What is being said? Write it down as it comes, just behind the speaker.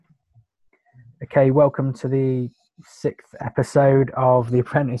Okay, welcome to the sixth episode of The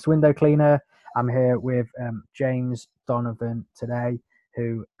Apprentice Window Cleaner. I'm here with James Donovan today,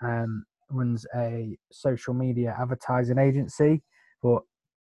 who runs a social media advertising agency. But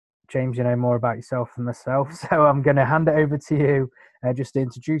James, you know more about yourself than myself, so I'm going to hand it over to you just to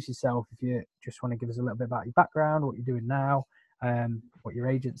introduce yourself. If you just want to give us a little bit about your background, what you're doing now, what your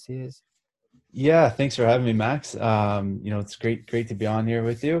agency is. Yeah, thanks for having me, Max. It's great to be on here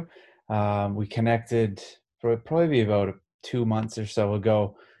with you. We connected for probably about 2 months or so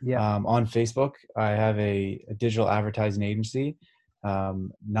ago Yeah, on Facebook. I have a digital advertising agency,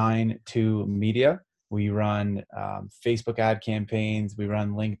 92 Media. We run Facebook ad campaigns. We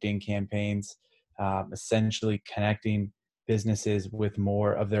run LinkedIn campaigns, essentially connecting businesses with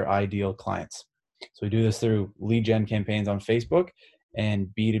more of their ideal clients. So we do this through lead gen campaigns on Facebook and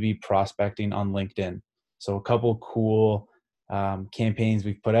B2B prospecting on LinkedIn. So a couple cool campaigns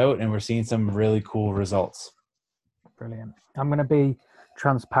we've put out, and we're seeing some really cool results. brilliant. I'm going to be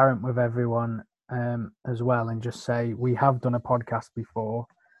transparent with everyone as well and just say we have done a podcast before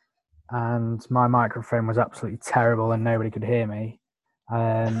and my microphone was absolutely terrible and nobody could hear me.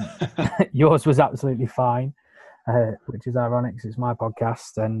 Yours was absolutely fine, which is ironic because it's my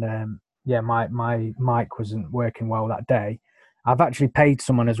podcast. And my mic wasn't working well that day. I've actually paid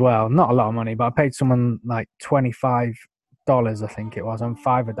someone as well, not a lot of money, but I paid someone like $25, I think it was, on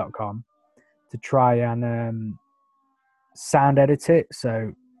Fiverr.com to try and sound edit it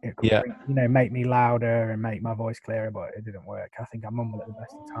so it could Yeah. make me louder and make my voice clearer, but it didn't work. I think I mumble at the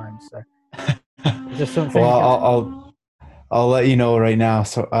best of times. So is there Well, something I'll let you know right now.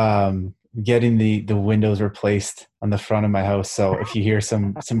 So getting the windows replaced on the front of my house. So if you hear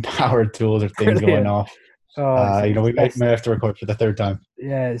some power tools or things going brilliant? off, Oh, we it's might destined. have to record for the third time.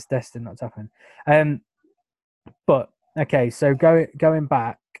 Yeah, it's destined not to happen. But okay, so going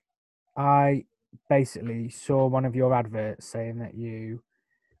back, I basically saw one of your adverts saying that you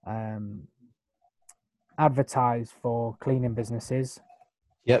um advertise for cleaning businesses.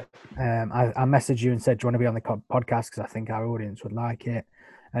 Yep. I messaged you and said, do you want to be on the podcast? Because I think our audience would like it.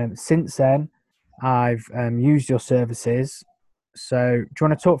 Since then, I've used your services. So do you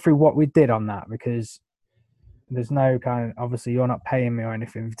want to talk through what we did on that? Because there's no kind of, obviously you're not paying me or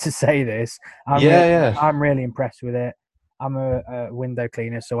anything to say this. Yeah. I'm really impressed with it. I'm a window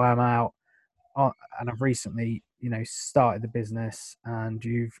cleaner, so I'm out and I've recently, started the business, and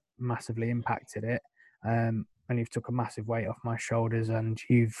you've massively impacted it. And you've took a massive weight off my shoulders, and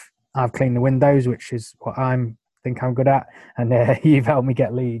I've cleaned the windows, which is what think I'm good at, and you've helped me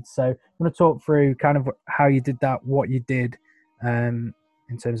get leads. So I'm going to talk through kind of how you did that, what you did, in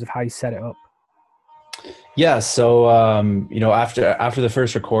terms of how you set it up. Yeah. So, after the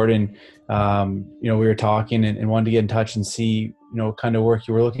first recording, we were talking and wanted to get in touch and see, kind of work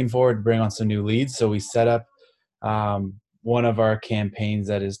you were looking for to bring on some new leads. So we set up one of our campaigns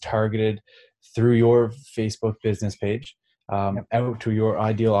that is targeted through your Facebook business page, Yep. out to your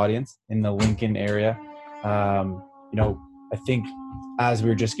ideal audience in the Lincoln area. I think as we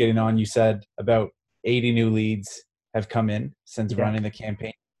were just getting on, you said about 80 new leads have come in since Yeah. running the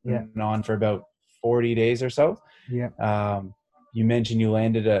campaign Yeah. on for about 40 days or so. Yeah. You mentioned you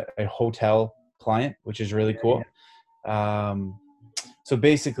landed a hotel client, which is really cool. So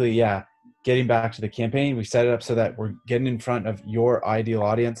basically, yeah, getting back to the campaign, we set it up so that we're getting in front of your ideal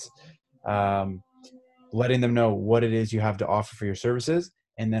audience, letting them know what it is you have to offer for your services,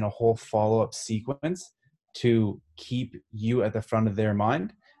 and then a whole follow-up sequence to keep you at the front of their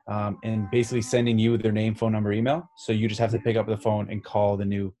mind, and basically sending you their name, phone number, email. So you just have to pick up the phone and call the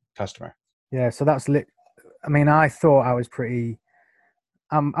new customer. Yeah. So that's lit. I mean, I thought I was pretty.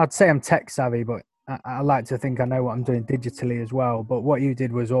 I'd say I'm tech savvy, but I like to think I know what I'm doing digitally as well. But what you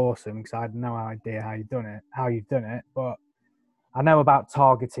did was awesome because I had no idea how you've done it. But I know about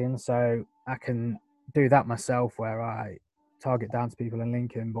targeting, so I can do that myself where I target down to people in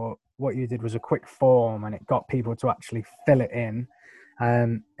Lincoln. But what you did was a quick form and it got people to actually fill it in.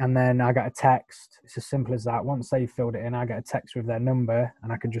 And then I got a text. It's as simple as that. Once they filled it in, I get a text with their number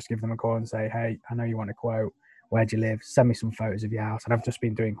and I can just give them a call and say, hey, I know you want a quote. Where do you live? Send me some photos of your house. And I've just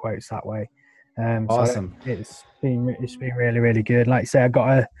been doing quotes that way. Awesome. So it's been really, really good. Like I say, I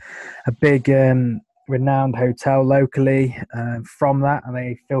got a big renowned hotel locally from that, and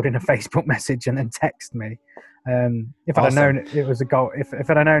they filled in a Facebook message and then texted me. If I'd have known it was a goal, if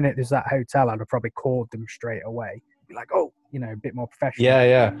I'd have known it was that hotel, I'd have probably called them straight away. Be like, oh, a bit more professional.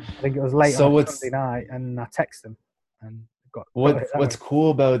 Yeah. I think it was late So on a Sunday night, and I texted them and got it that what's way.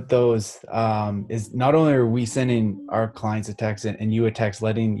 cool about those is not only are we sending our clients a text and you a text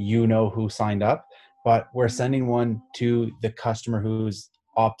letting you know who signed up, but we're sending one to the customer who's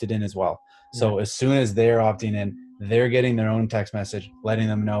opted in as well. Yeah. So as soon as they're opting in, they're getting their own text message, letting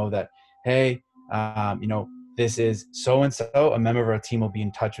them know that, hey, this is so and so. A member of our team will be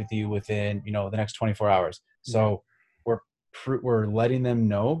in touch with you within, the next 24 hours. Yeah. So we're letting them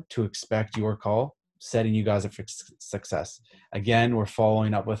know to expect your call, setting you guys up for success. Again, we're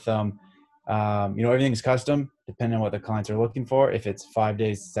following up with them. Everything's custom depending on what the clients are looking for. If it's 5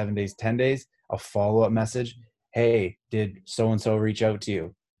 days, 7 days, 10 days, a follow-up message. Hey, did so and so reach out to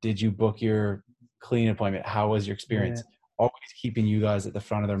you? Did you book your clean appointment? How was your Yeah. experience? Always keeping you guys at the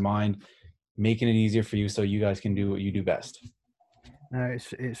front of their mind, making it easier for you so you guys can do what you do best. No,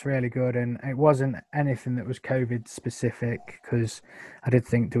 it's really good, and it wasn't anything that was COVID specific, because I did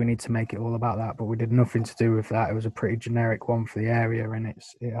think, do we need to make it all about that? But we did nothing to do with that. It was a pretty generic one for the area, and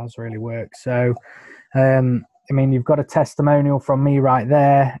it has really worked. So, I mean, you've got a testimonial from me right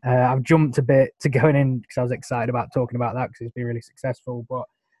there. I've jumped a bit to going in because I was excited about talking about that because it's been really successful. But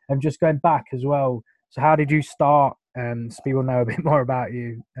I'm just going back as well. So, how did you start? So people know a bit more about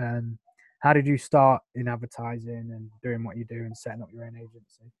you. How did you start in advertising and doing what you do and setting up your own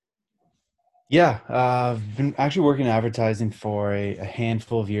agency? Yeah, I've been actually working in advertising for a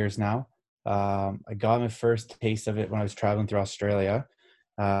handful of years now. I got my first taste of it when I was traveling through Australia,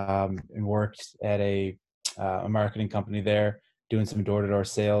 and worked at a marketing company there, doing some door-to-door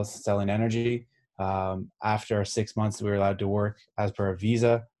sales, selling energy. After 6 months, we were allowed to work as per a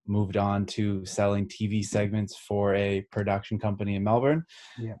visa, moved on to selling TV segments for a production company in Melbourne.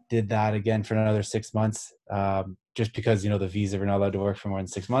 Yeah, Did that again for another 6 months, just because the visa, we're not allowed to work for more than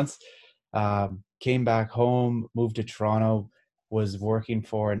 6 months. Came back home, moved to Toronto, was working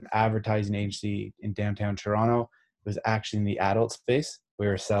for an advertising agency in downtown Toronto. It was actually in the adult space. We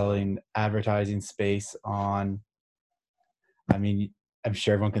were selling advertising space on, I mean, I'm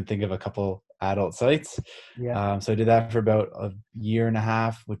sure everyone can think of a couple adult sites. yeah, So I did that for about a year and a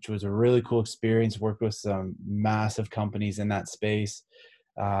half, which was a really cool experience. Worked with some massive companies in that space.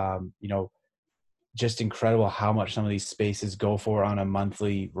 Um, you know, just incredible how much some of these spaces go for on a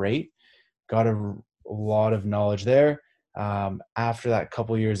monthly rate. Got a lot of knowledge there. After that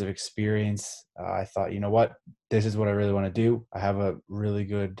couple years of experience, I thought, you know what, this is what I really want to do. I have a really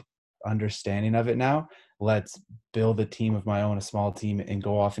good understanding of it now. Let's build a team of my own, a small team, and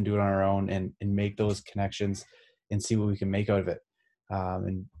go off and do it on our own, and make those connections and see what we can make out of it.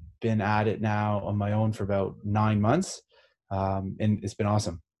 And been at it now on my own for about 9 months. And it's been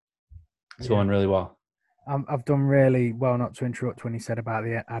awesome. It's yeah. going really well. I've done really well, not to interrupt when you said about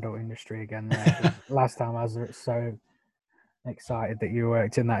the adult industry again there, because last time I was so excited that you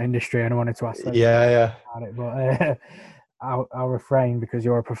worked in that industry and I wanted to ask loads of Yeah, questions yeah. about it, but I'll refrain because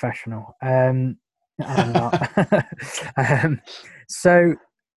you're a professional, and I'm not. um, so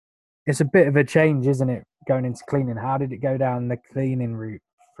it's a bit of a change, isn't it, going into cleaning? How did it go down the cleaning route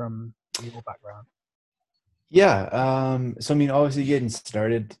from your background? Yeah. So I mean, obviously getting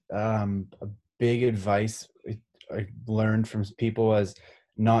started, a big advice I learned from people was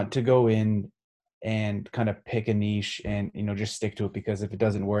not to go in and kind of pick a niche and, just stick to it, because if it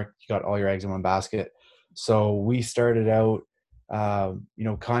doesn't work, you got all your eggs in one basket. So we started out,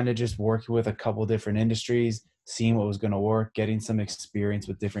 kind of just working with a couple different industries, seeing what was going to work, getting some experience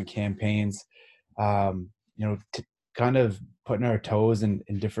with different campaigns, kind of putting our toes in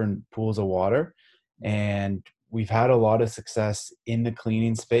different pools of water. And we've had a lot of success in the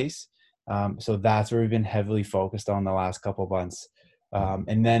cleaning space. So that's where we've been heavily focused on the last couple of months.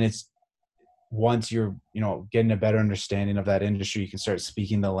 And then it's, once you're, getting a better understanding of that industry, you can start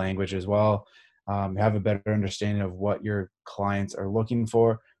speaking the language as well. Have a better understanding of what your clients are looking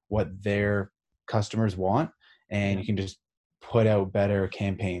for, what their customers want, and Yeah, you can just put out better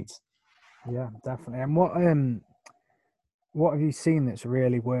campaigns. yeah, definitely. And what have you seen that's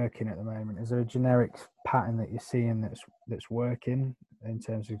really working at the moment? Is there a generic pattern that you're seeing that's working in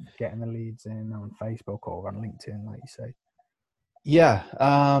terms of getting the leads in on Facebook or on LinkedIn, like you say? Yeah,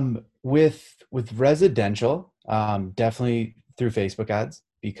 with residential, definitely through Facebook ads,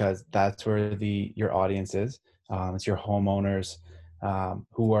 because that's where your audience is. It's your homeowners,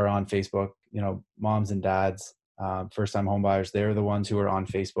 who are on Facebook. Moms and dads, first time home buyers. They're the ones who are on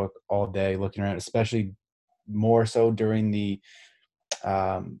Facebook all day looking around, especially more so during the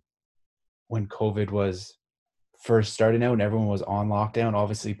um, when COVID was first starting out and everyone was on lockdown.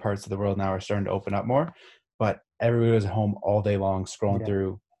 Obviously, parts of the world now are starting to open up more, but everybody was at home all day long scrolling Yeah,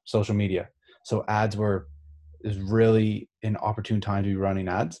 through social media. So ads is really an opportune time to be running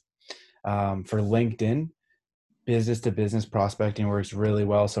ads. For LinkedIn, business to business prospecting works really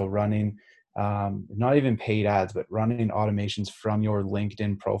well. So running, not even paid ads, but running automations from your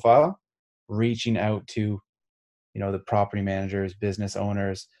LinkedIn profile, reaching out to the property managers, business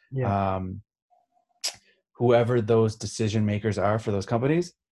owners, Yeah. um, whoever those decision makers are for those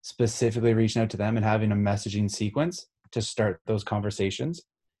companies, specifically reaching out to them and having a messaging sequence to start those conversations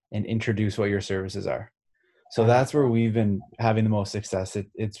and introduce what your services are. So that's where we've been having the most success.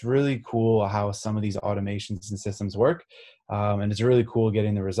 It's really cool how some of these automations and systems work. And it's really cool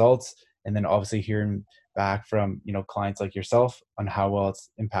getting the results and then obviously hearing back from, clients like yourself on how well it's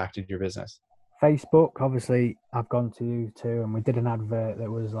impacted your business. Facebook, obviously, I've gone to you too, and we did an advert that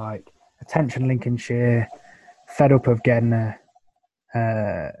was like, "Attention Lincolnshire, fed up of getting uh,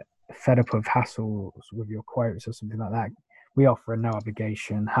 fed up of hassles with your quotes," or something like that. We offer a no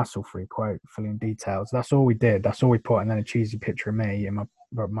obligation, hassle free quote, filling details. That's all we did. That's all we put, and then a cheesy picture of me and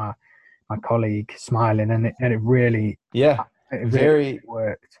my colleague smiling, and Yeah, it really very,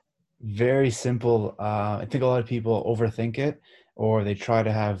 worked. very simple. I think a lot of people overthink it, or they try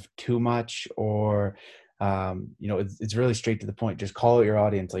to have too much, or it's really straight to the point. Just call out your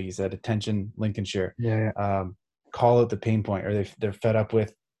audience, like you said, attention Lincolnshire. Yeah, Call out the pain point, or they're fed up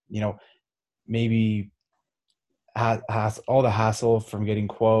with, maybe has all the hassle from getting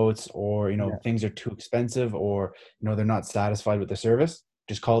quotes, or yeah, things are too expensive, or they're not satisfied with the service.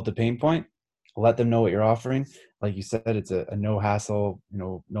 Just call it the pain point, let them know what you're offering. Like you said, it's a no hassle,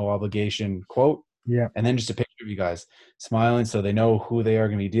 no obligation quote, yeah, and then just a picture of you guys smiling so they know who they are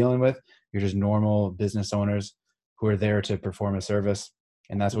going to be dealing with. You're just normal business owners who are there to perform a service,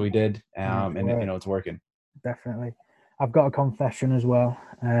 and that's what we did. and it's And worked. it's working. Definitely. I've got a confession as well.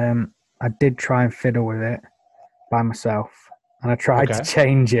 I did try and fiddle with it by myself, and I tried to Okay.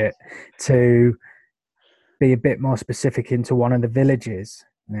 change it to be a bit more specific into one of the villages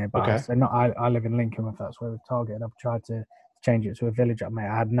nearby. Okay. So not I live in Lincoln, if that's where we've targeted. I've tried to change it to a village. I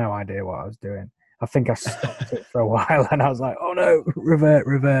had no idea what I was doing. I think I stopped it for a while, and I was like, "Oh no, revert,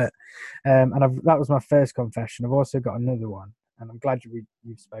 revert." That was my first confession. I've also got another one, and I'm glad you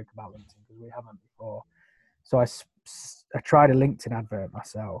spoke about LinkedIn because we haven't before. So I tried a LinkedIn advert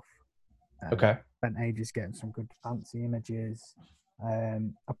myself. Okay. Spent ages getting some good fancy images. I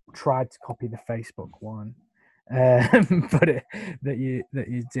tried to copy the Facebook one, but that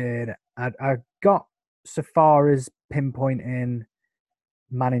you did. I got so far as pinpointing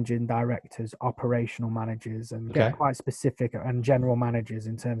managing directors, operational managers, and getting Okay. quite specific, and general managers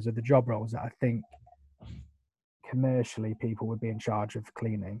in terms of the job roles that I think commercially people would be in charge of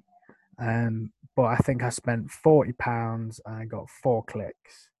cleaning. But I think I spent £40 and I got 4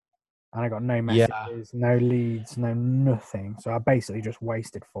 clicks, and I got no Yeah. messages, no leads, no nothing. So I basically just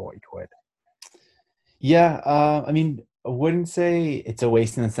wasted 40 quid. Yeah, I mean, I wouldn't say it's a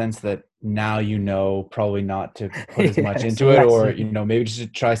waste in the sense that now probably not to put as Yeah, much it's a into it, or lesson. maybe just to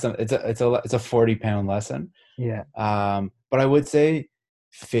try some. It's a 40 pound lesson. Yeah, But I would say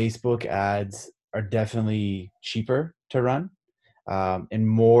Facebook ads are definitely cheaper to run, and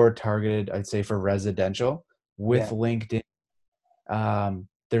more targeted, I'd say, for residential. With yeah, LinkedIn,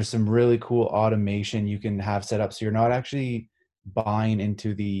 there's some really cool automation you can have set up, so you're not actually buying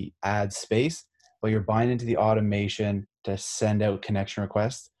into the ad space, but you're buying into the automation to send out connection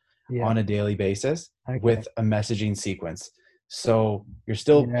requests yeah. on a daily basis Okay. with a messaging sequence. So you're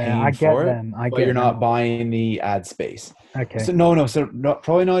still Yeah, I paying get for it, them. I but you're get them. not buying the ad space. Okay. So no, so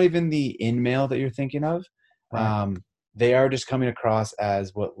probably not even the in-mail that you're thinking of. Right. They are just coming across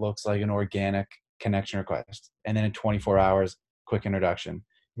as what looks like an organic connection request, and then in 24 hours, quick introduction.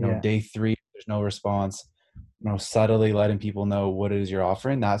 Yeah. Day 3, there's no response. Subtly letting people know what it is you're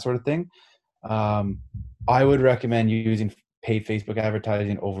offering, that sort of thing. Um, I would recommend using paid Facebook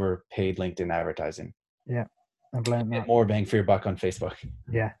advertising over paid LinkedIn advertising. Yeah. I've learned Get that. more bang for your buck on Facebook.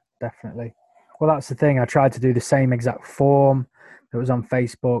 Yeah, definitely. Well, that's the thing. I tried to do the same exact form that was on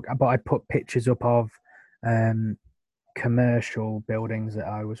Facebook, but I put pictures up of um, commercial buildings that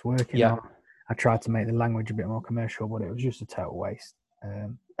I was working Yeah. on. I tried to make the language a bit more commercial, but it was just a total waste.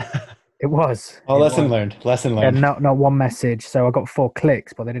 It was. Oh, It lesson was. learned. Lesson Yeah, learned. not one message. So I got 4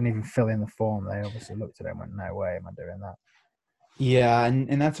 clicks, but they didn't even fill in the form. They obviously looked at it and went, "No way am I doing that." Yeah,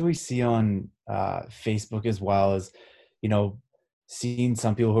 and that's what we see on Facebook as well as, you know, seeing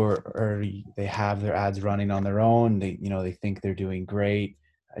some people who are they have their ads running on their own. They think they're doing great.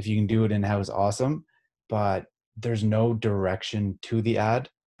 If you can do it in-house, awesome. But there's no direction to the ad,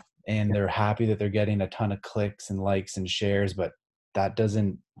 and Yeah, they're happy that they're getting a ton of clicks and likes and shares, but that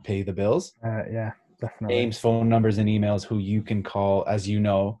doesn't pay the bills. yeah, definitely. Names, phone numbers, and emails who you can call, as you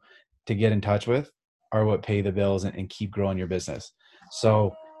know, to get in touch with are what pay the bills and keep growing your business.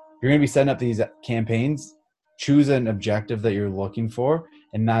 So you're going to be setting up these campaigns. Choose an objective that you're looking for.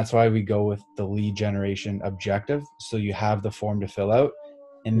 And that's why we go with the lead generation objective. So you have the form to fill out.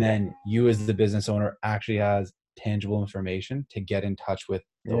 And Yeah, then you, as the business owner, actually tangible information to get in touch with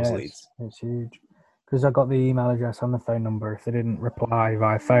those Yeah, leads. it's huge. Because I got the email address on the phone number. If they didn't reply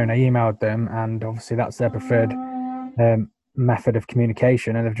via phone, I emailed them, and obviously that's their preferred method of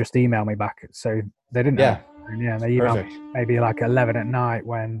communication, and they've just emailed me back. So they didn't answer Yeah, the phone, yeah, and they emailed perfect. me maybe like 11 at night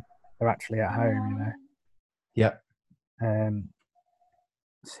when they're actually at home, you know. Yeah.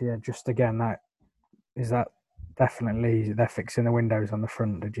 So yeah, just again, that definitely they're fixing the windows on the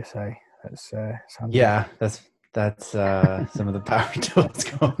front. Did you say? That's sounds a bit Yeah, that's some of the power tools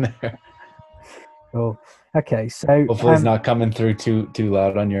going there. cool. Okay, so Hopefully it's not coming through too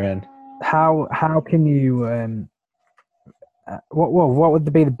loud on your end. how can you what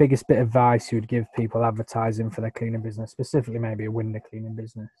would be the biggest bit of advice you would give people advertising for their cleaning business, specifically maybe a window cleaning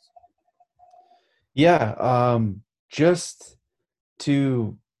business? Yeah, just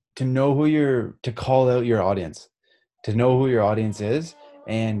to know to call out your audience, to know who your audience is,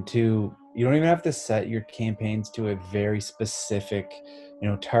 and you don't even have to set your campaigns to a very specific,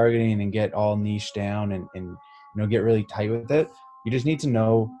 targeting and get all niche down and get really tight with it. You just need to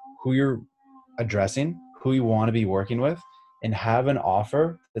know who you're addressing, who you want to be working with, and have an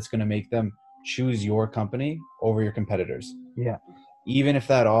offer that's going to make them choose your company over your competitors. Yeah, Even if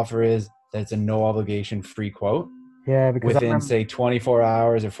that offer is that it's a no obligation free quote yeah, because I within remember say 24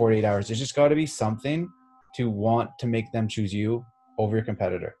 hours or 48 hours. There's just got to be something to want to make them choose you over your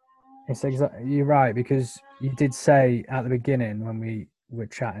competitor. it's exactly you're right, because you did say at the beginning when we were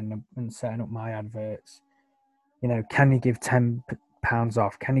chatting and setting up my adverts, can you give £10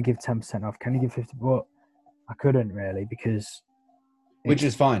 off? Can you give 10% off? Can you give 50? But I couldn't really, because Which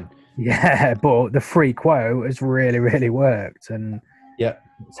it's is fine. yeah, but the free quote has really, really worked, and Yeah.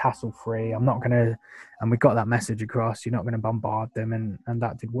 it's hassle free. I'm not gonna, and we got that message across. You're not going to bombard them, and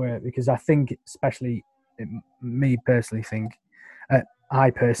that did work, because I think, especially me personally think, I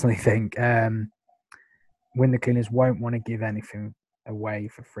personally think, window cleaners won't want to give anything away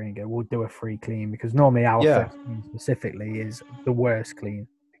for free and go, we'll do a free clean, because normally our Yeah. first clean specifically is the worst clean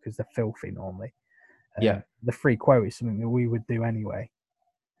because they're filthy normally. Yeah. The free quote is something that we would do anyway.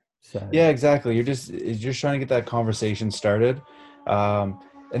 So Yeah, exactly. You're just trying to get that conversation started.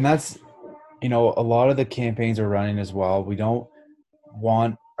 And that's, a lot of the campaigns we're running as well. We don't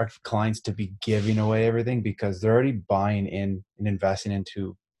want our clients to be giving away everything because they're already buying in and investing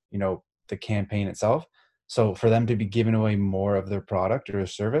into, the campaign itself. So for them to be giving away more of their product or a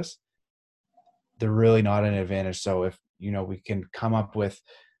service, they're really not an advantage. So if, we can come up with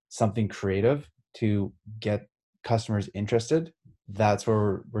something creative to get customers interested, that's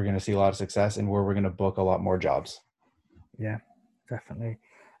where we're going to see a lot of success and where we're going to book a lot more jobs. yeah, definitely.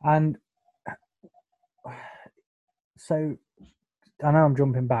 And so I know I'm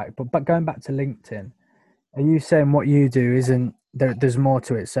jumping back, but going back to LinkedIn, are you saying what you do isn't there's more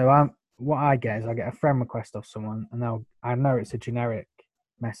to it? So what I get is I get a friend request off someone, and I know it's a generic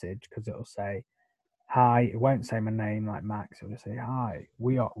message because it'll say hi. It won't say my name like Max. It'll just say hi.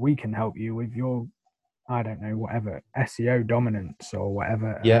 We can help you with your, I don't know, whatever SEO dominance or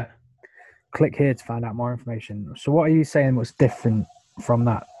whatever. Yeah. Click here to find out more information. So what are you saying? What's different from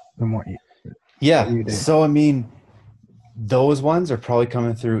that than what Yeah. you do? So, I mean, those ones are probably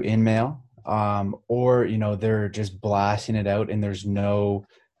coming through InMail, or, they're just blasting it out and there's no,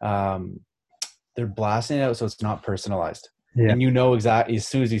 they're blasting it out. So it's not personalized. Yeah, And exactly as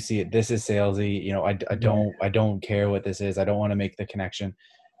soon as you see it, this is salesy. yeah, I don't care what this is. I don't want to make the connection.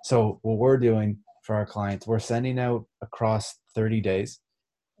 So what we're doing for our clients, we're sending out across 30 days,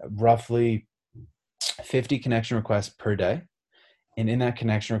 roughly 50 connection requests per day. And in that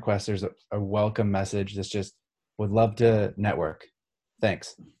connection request, there's a welcome message that's just would love to network.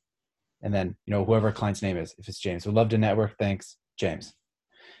 Thanks. And then, whoever client's name is, if it's James, would love to network. Thanks, James.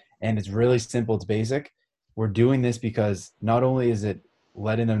 And it's really simple. It's basic. We're doing this because not only is it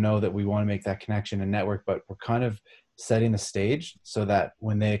letting them know that we want to make that connection and network, but we're kind of setting the stage so that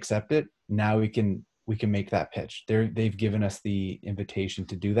when they accept it, now we can make that pitch. They've given us the invitation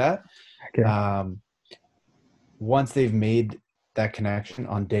to do that. okay, Once they've made that connection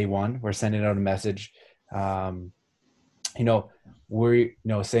on day one, we're sending out a message. Um, we're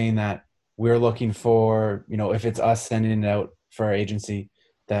saying that we're looking for, if it's us sending it out for our agency,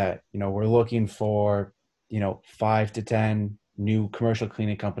 that we're looking for 5 to 10 new commercial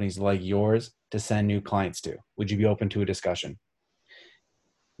cleaning companies like yours to send new clients to. Would you be open to a discussion?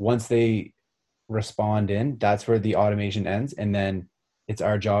 Once they respond in, that's where the automation ends, and then it's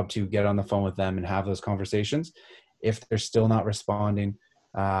our job to get on the phone with them and have those conversations. If they're still not responding,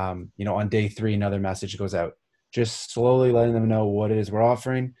 on day 3 another message goes out, just slowly letting them know what it is we're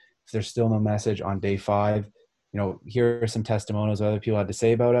offering. If there's still no message on day 5, here are some testimonials other people had to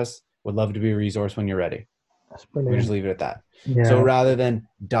say about us. Would love to be a resource when you're ready. That's We just brilliant. leave it at that. So Yeah, rather than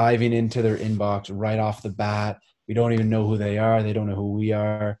diving into their inbox right off the bat, we don't even know who they are. They don't know who we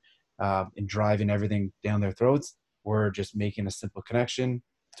are, and driving everything down their throats. We're just making a simple connection.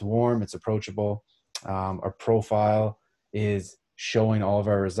 It's warm. It's approachable. Our profile is showing all of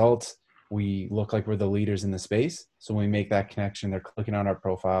our results. We look like we're the leaders in the space. So when we make that connection, they're clicking on our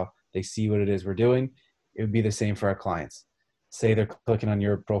profile. They see what it is we're doing. It would be the same for our clients. Say they're clicking on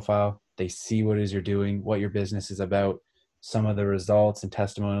your profile, they see what it is you're doing, what your business is about, some of the results and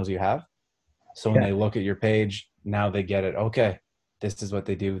testimonials you have. So when yeah, they look at your page, now they get it. Okay, this is what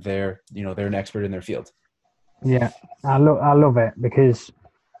they do. They're an expert in their field. yeah. I love it because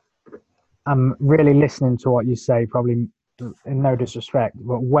I'm really listening to what you say. Probably in no disrespect,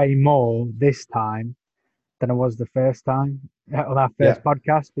 but way more this time than I was the first time on our Yeah. first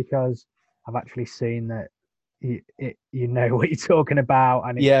podcast because I've actually seen that you know what you're talking about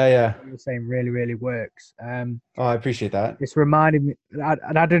and Yeah. Yeah. what you're saying really works. Oh, I appreciate that. It's reminded me,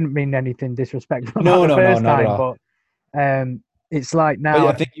 and I didn't mean anything disrespectful about No, the no, no, first not at time, all. but it's like But now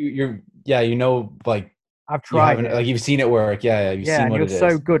I think yeah, like I've you tried haven't, it, like you've seen it work. Yeah. Yeah. You've yeah, seen and what you're it so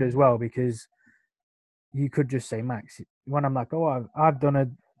is. good as well because you could just say, Max, when I'm like, oh, I've done a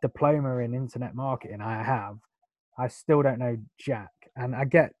diploma in internet marketing, I still don't know jack, and I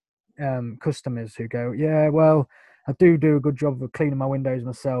get customers who go, yeah, well, I do a good job of cleaning my windows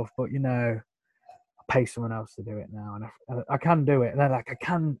myself, but I pay someone else to do it now, and I can do it. And they're like, I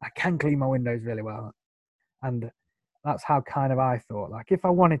can clean my windows really well, and that's how kind of I thought. Like, if I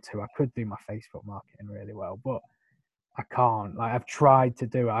wanted to, I could do my Facebook marketing really well, but I can't. Like, I've tried to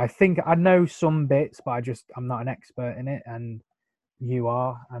do it. I think I know some bits, but I'm not an expert in it, and you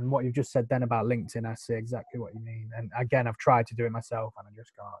are. And what you've just said then about LinkedIn, I see exactly what you mean. And again, I've tried to do it myself, and I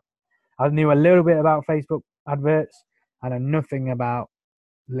just can't. I knew a little bit about Facebook adverts. I know nothing about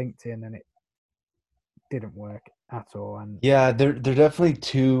LinkedIn, and it didn't work at all. And Yeah, they're definitely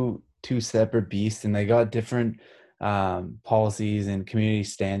two separate beasts, and they got different policies and community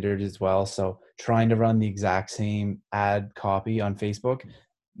standards as well. So trying to run the exact same ad copy on Facebook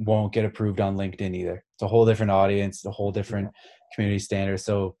won't get approved on LinkedIn either. It's a whole different audience, a whole yeah, different community standard.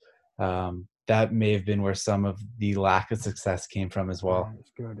 So that may have been where some of the lack of success came from as yeah, well.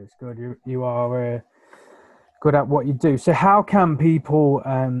 it's good. It's good. You are good at what you do. So, how can people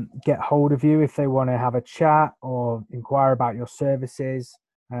get hold of you if they want to have a chat or inquire about your services?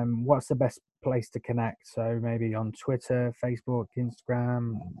 What's the best place to connect? So, maybe on Twitter, Facebook,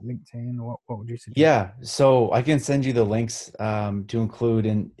 Instagram, LinkedIn. What would you suggest? Yeah, so I can send you the links to include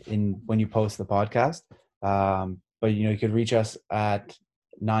in when you post the podcast. But you could reach us at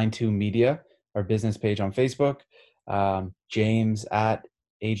 92 Media, our business page on Facebook. James at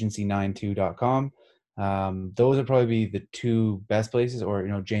agency92.com. Those would probably be the two best places,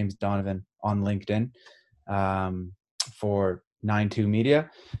 or James Donovan on LinkedIn for 92 Media.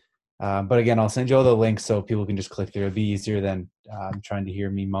 But again, I'll send you all the links so people can just click through. It'll be easier than trying to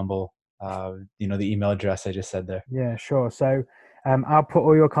hear me mumble, the email address I just said there. Yeah, sure. So, I'll put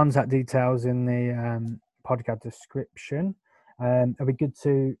all your contact details in the podcast description. It'll be good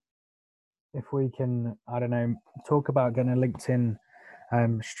to if we can, I don't know, talk about getting a LinkedIn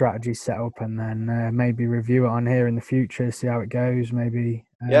strategy set up and then maybe review it on here in the future, see how it goes, maybe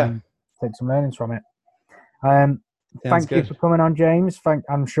Yeah, take some learnings from it. Um, sounds thank you good. for coming on, James.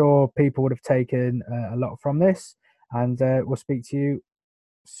 I'm sure people would have taken a lot from this, and we'll speak to you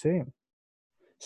soon.